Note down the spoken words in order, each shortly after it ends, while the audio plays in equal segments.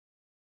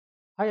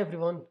Hi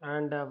everyone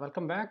and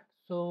welcome back.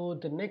 So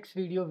the next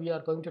video we are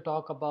going to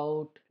talk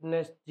about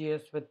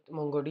nest.js with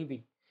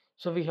MongoDB.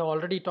 So we have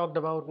already talked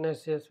about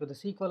nest.js with the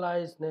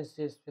sequelize,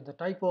 nest.js with the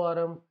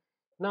typeorm.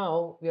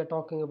 Now we are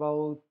talking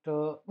about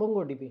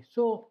MongoDB.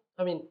 So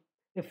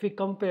if we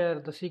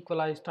compare the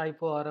sequelize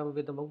typeorm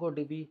with the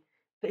MongoDB,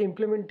 the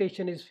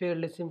implementation is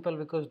fairly simple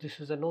because this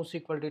is a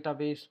NoSQL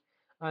database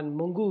and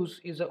Mongoose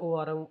is a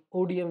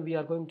ODM we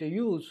are going to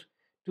use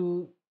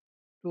to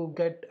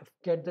get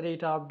the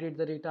data, update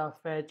the data,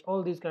 fetch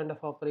all these kind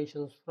of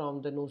operations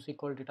from the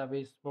NoSQL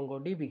database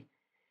MongoDB.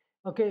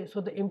 Okay, so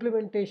the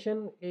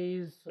implementation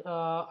is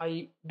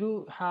I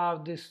do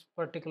have this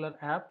particular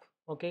app.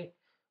 Okay,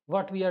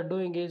 what we are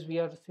doing is we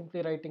are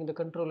simply writing the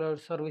controller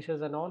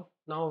services and all.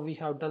 Now we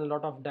have done a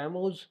lot of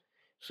demos,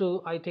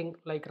 so I think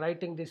like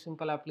writing this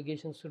simple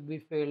application should be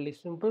fairly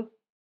simple.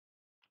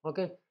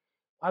 Okay,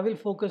 I will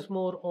focus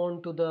more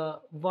on to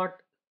the what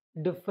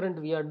different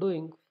we are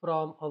doing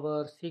from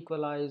our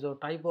sequelize or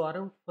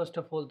typeorm. First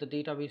of all, the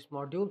database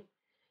module,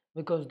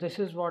 because this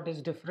is what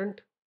is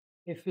different.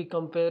 If we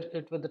compare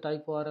it with the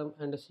typeorm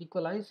and the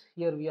sequelize,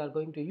 here we are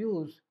going to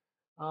use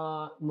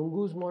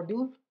Mongoose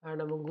module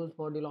and a Mongoose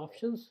module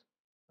options.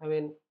 I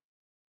mean,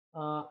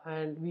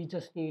 and we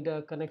just need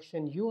a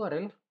connection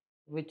URL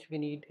which we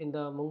need in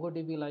the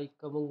MongoDB, like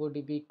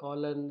MongoDB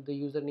colon the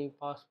username,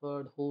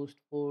 password, host,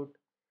 port,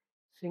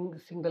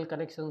 single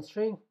connection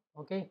string.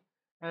 Okay,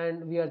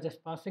 and we are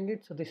just passing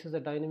it. So this is a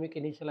dynamic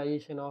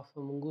initialization of a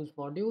Mongoose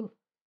module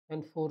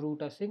and for root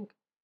async,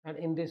 and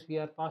in this we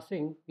are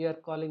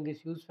calling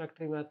this use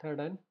factory method.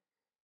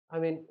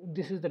 And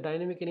this is the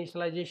dynamic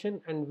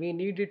initialization, and we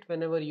need it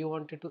whenever you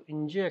wanted to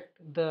inject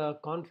the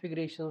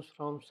configurations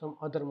from some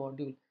other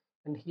module,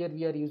 and here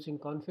we are using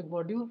config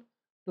module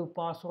to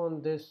pass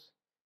on this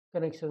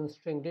connection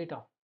string data.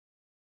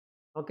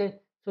 Okay,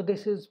 so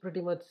this is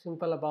pretty much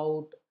simple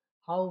about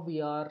how we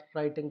are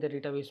writing the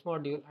database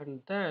module, and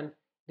then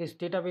this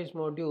database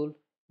module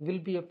will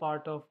be a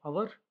part of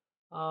our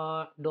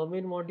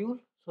domain module.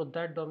 So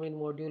that domain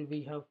module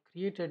we have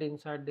created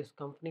inside this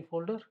company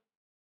folder.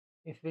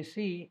 If we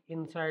see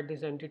inside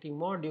this entity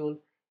module,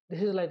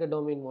 this is like a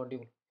domain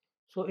module.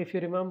 So if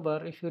you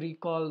remember, if you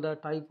recall the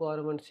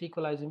typeorm and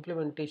sequelize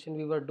implementation,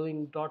 we were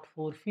doing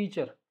 .4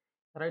 feature,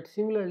 right?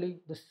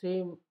 Similarly, the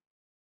same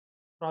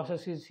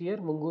process is here,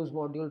 Mongoose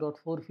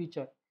module.4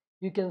 feature.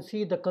 You can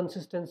see the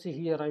consistency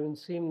here.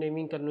 Same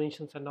naming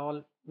conventions and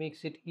all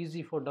makes it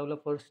easy for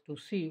developers to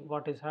see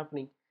what is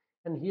happening.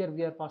 And here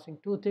we are passing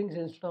two things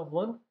instead of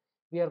one.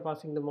 We are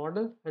passing the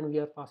model and we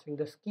are passing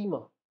the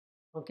schema.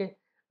 Okay,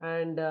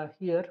 and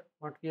here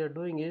what we are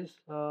doing is,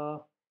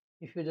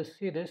 if you just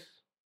see this,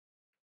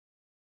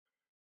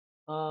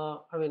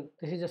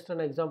 this is just an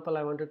example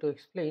I wanted to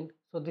explain.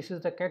 So this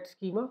is the cat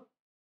schema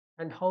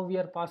and how we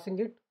are passing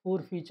it.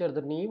 For feature,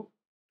 the name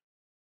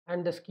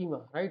and the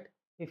schema, right?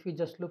 If we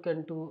just look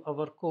into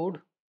our code,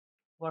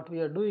 what we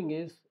are doing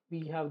is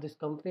we have this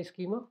company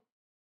schema,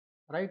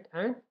 right,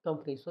 and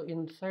company. So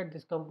inside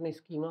this company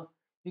schema,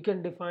 you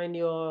can define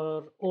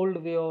your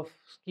old way of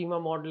schema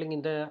modeling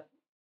in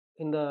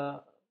the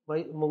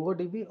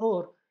MongoDB,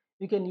 or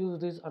you can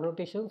use these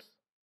annotations.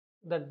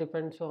 That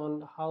depends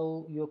on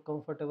how you're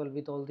comfortable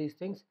with all these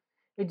things.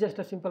 It's just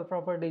a simple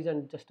properties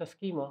and just a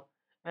schema,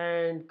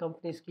 and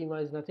company schema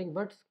is nothing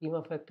but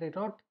schema factory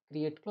dot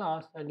create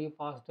class, and you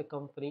pass the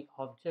company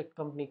object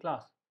company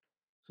class,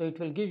 so it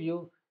will give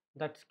you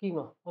that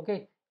schema.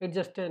 Okay, it's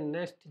just a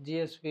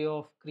nest.js way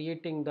of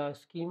creating the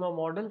schema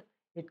model.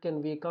 It can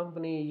be a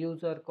company,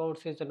 user,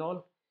 courses and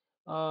all.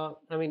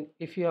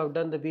 If you have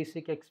done the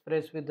basic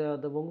express with the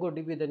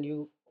MongoDB, then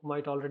you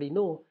might already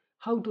know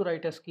how to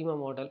write a schema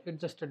model. It's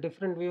just a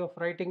different way of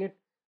writing it,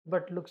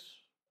 but looks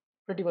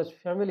pretty much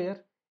familiar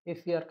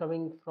if we are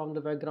coming from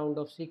the background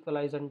of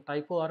sequelize and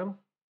typeorm.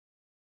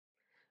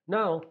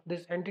 Now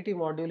this entity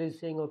module is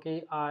saying,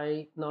 okay,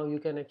 now you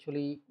can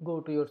actually go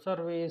to your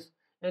service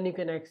and you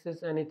can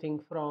access anything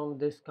from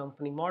this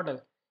company model.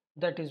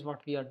 That is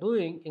what we are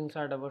doing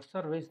inside our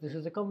service. This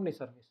is a company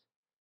service,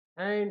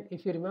 and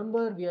if you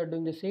remember, we are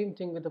doing the same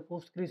thing with the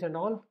postgres and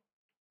all.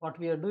 What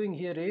we are doing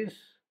here is,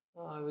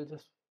 I will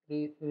just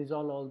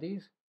resolve all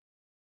these.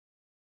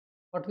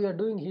 What we are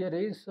doing here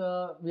is,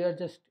 we are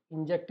just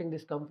injecting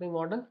this company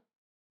model,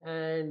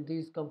 and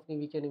this company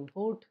we can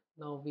import.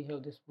 Now we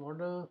have this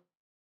model,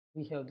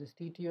 we have this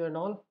TTO and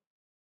all,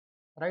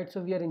 right? So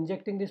we are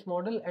injecting this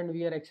model and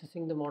we are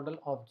accessing the model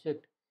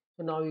object.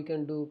 So now you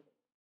can do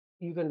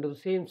the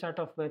same set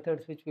of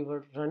methods which we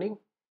were running.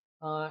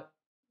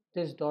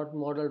 This dot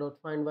model dot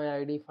find by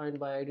id, find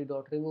by id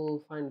dot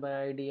remove, find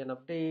by id and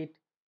update.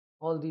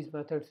 All these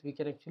methods we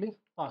can actually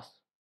pass.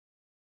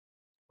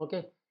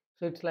 Okay,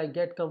 so it's like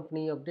get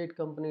company, update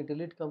company,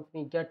 delete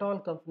company, get all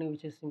company,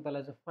 which is simple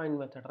as a find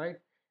method, right?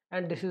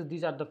 And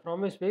these are the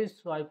promise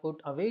based, so I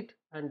put await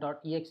and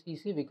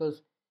 .exec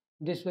because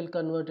this will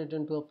convert it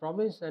into a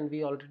promise, and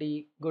we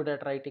already good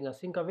at writing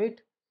async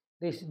await.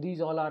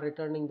 These all are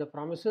returning the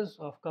promises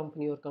of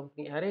company or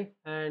company array,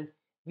 and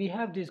we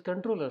have these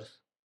controllers,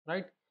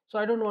 right? So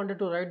I don't wanted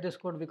to write this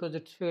code because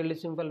it's fairly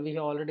simple. We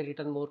have already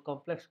written more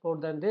complex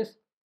code than this.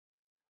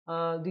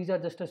 These are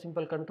just a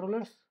simple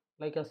controllers,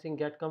 like a saying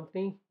get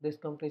company, this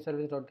company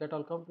service dot get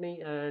all company,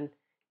 and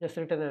just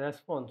return a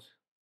response.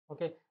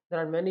 Okay, there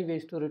are many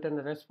ways to return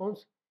a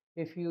response.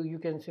 If you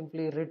can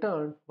simply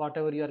return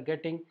whatever you are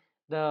getting,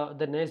 the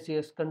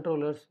nestjs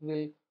controllers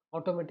will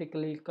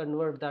automatically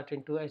convert that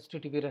into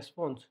http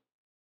response.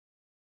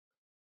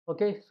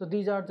 Okay, so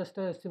these are just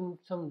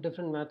some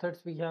different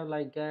methods we have,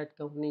 like get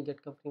company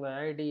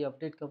by id,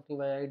 update company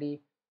by id,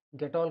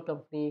 get all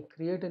company,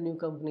 create a new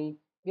company.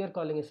 We are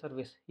calling a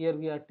service. Here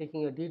we are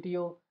taking a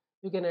dto.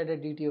 You can add a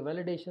dto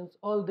validations,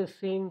 all the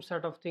same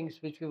set of things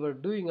which we were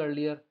doing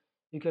earlier.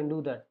 You can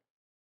do that.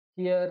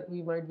 Here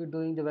we might be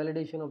doing the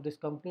validation of this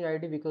company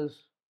id,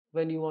 because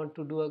when you want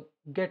to do a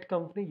get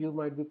company, you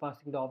might be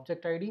passing the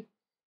object id.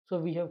 So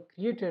we have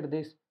created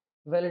this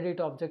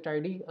validate object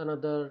id,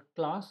 another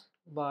class,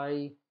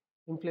 by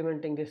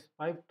implementing this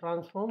pipe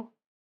transform.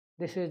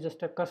 This is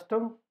just a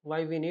custom.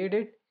 Why we need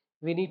it?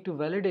 We need to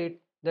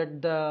validate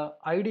that the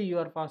id you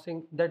are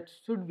passing, that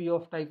should be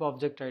of type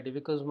object id,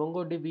 because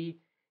mongodb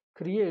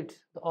creates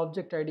the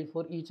object id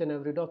for each and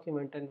every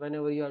document, and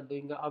whenever you are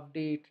doing a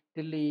update,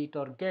 delete,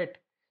 or get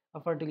a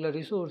particular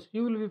resource,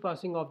 you will be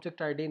passing object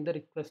id in the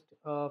request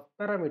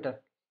parameter,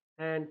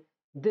 and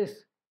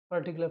this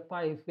particular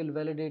pipe will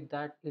validate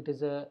that it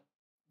is a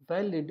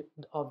valid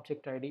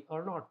object id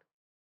or not.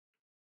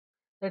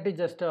 That is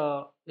just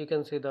you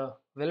can say the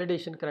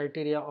validation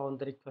criteria on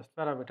the request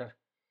parameter.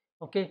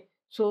 Okay,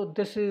 so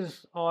this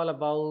is all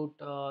about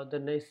the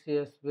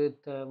nestjs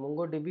with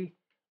mongodb,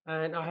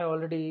 and I have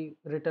already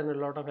written a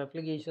lot of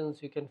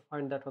applications. You can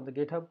find that on the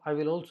github. I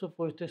will also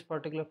post this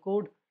particular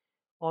code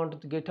onto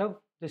the github.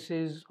 This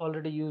is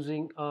already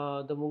using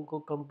the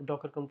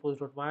docker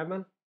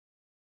compose.yml.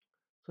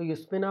 So you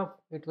spin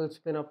up, it will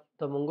spin up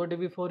the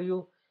mongodb for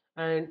you,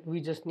 and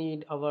we just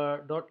need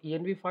our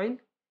 .env file.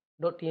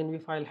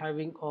 .env file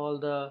having all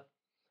the,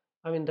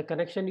 I mean, the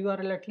connection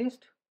URL at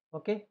least.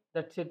 Okay,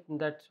 that's it.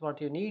 That's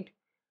what you need.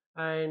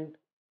 And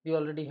we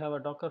already have a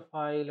Docker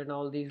file and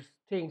all these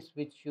things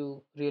which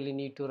you really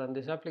need to run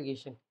this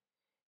application.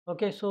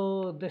 Okay,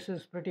 so this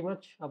is pretty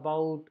much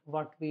about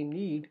what we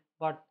need,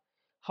 but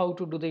how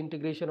to do the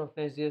integration of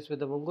nestjs with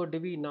the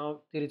mongodb. Now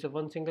there is a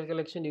one single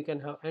collection. You can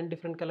have n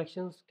different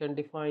collections, can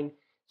define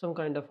some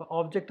kind of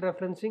object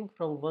referencing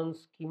from one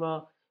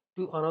schema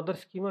to another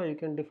schema. You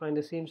can define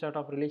the same set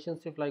of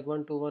relationship like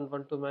one to one,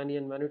 one to many,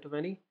 and many to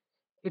many.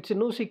 It's a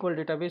NoSQL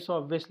database, so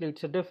obviously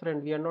it's a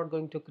different. We are not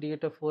going to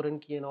create a foreign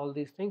key and all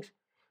these things,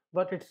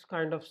 but it's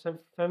kind of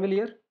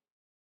familiar.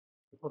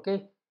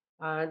 Okay,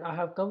 and I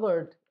have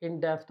covered in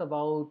depth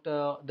about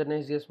the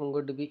nestjs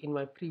mongodb in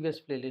my previous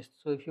playlist.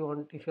 So if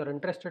you're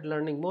interested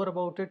learning more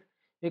about it,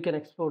 you can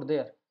explore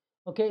there.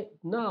 Okay,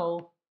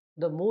 now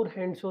the more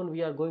hands-on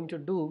we are going to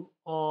do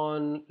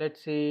on,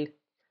 let's say,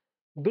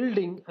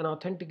 building an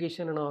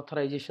authentication and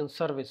authorization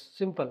service,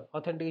 simple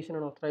authentication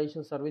and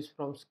authorization service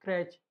from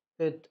scratch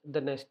with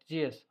the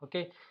nestjs.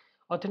 Okay,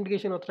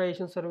 authentication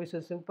authorization service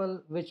is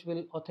simple, which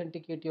will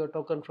authenticate your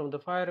token from the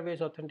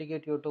firebase,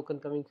 authenticate your token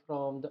coming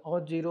from the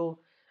auth0,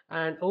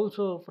 and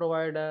also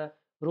provide a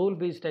role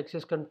based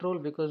access control,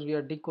 because we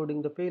are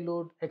decoding the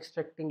payload,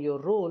 extracting your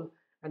role,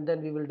 and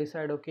then we will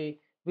decide, okay,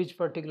 which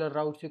particular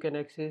routes you can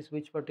access,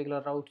 which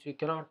particular routes you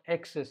cannot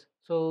access.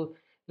 So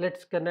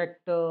let's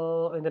connect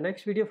in the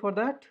next video for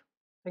that.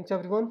 Thanks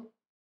everyone.